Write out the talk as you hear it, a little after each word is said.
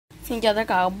Xin chào tất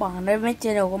cả các bạn đến với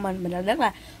channel của mình là Đức.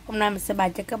 Là hôm nay mình sẽ bày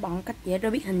cho các bạn cách vẽ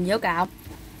rubik hình dấu cộng.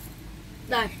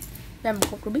 Đây là một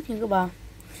cục rubik nha các bạn.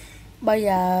 Bây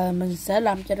giờ mình sẽ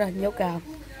làm cho ra hình dấu cộng.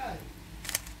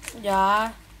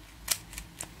 Dạ.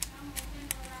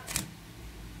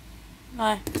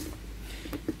 Đây,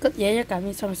 cách vẽ dấu cộng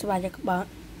như sau mình sẽ bày cho các bạn.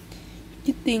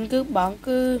 Trước tiên các bạn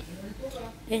cứ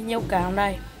vẽ dấu cộng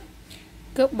đây,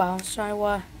 các bạn xoay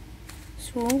qua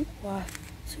xuống qua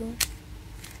xuống.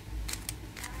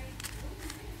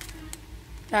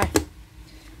 Đây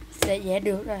sẽ vẽ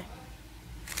được đây.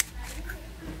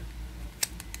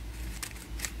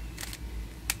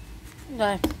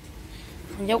 Đây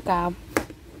hình dấu cộng,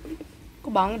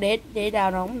 các bạn để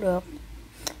đào nó cũng được,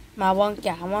 mà quan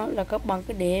trọng là các bạn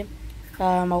cứ để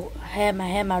màu hai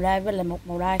màu đây với lại một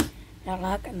màu đây, hoặc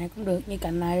là cạnh này cũng được, như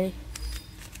cạnh này đi.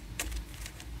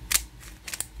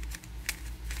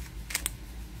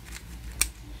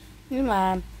 Nếu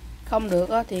mà không được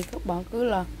thì các bạn cứ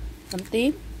là làm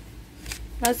tiếp,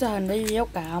 nó sẽ hình với dấu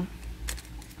cộng.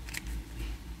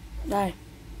 Đây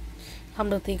không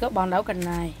được thì các bạn đảo cạnh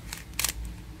này.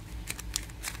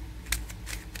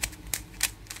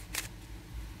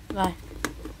 Rồi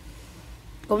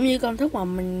cũng như công thức mà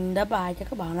mình đã bài cho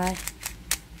các bạn đây,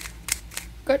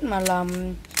 cách mà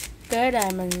làm cái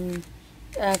này mình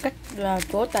cách là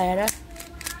của tè đó.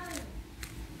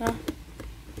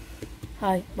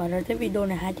 Thôi bạn đã thấy video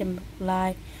này 200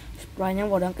 like, rồi nhấn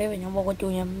vào đăng ký và nhấn vào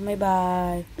chuông nha. Bye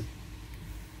bye.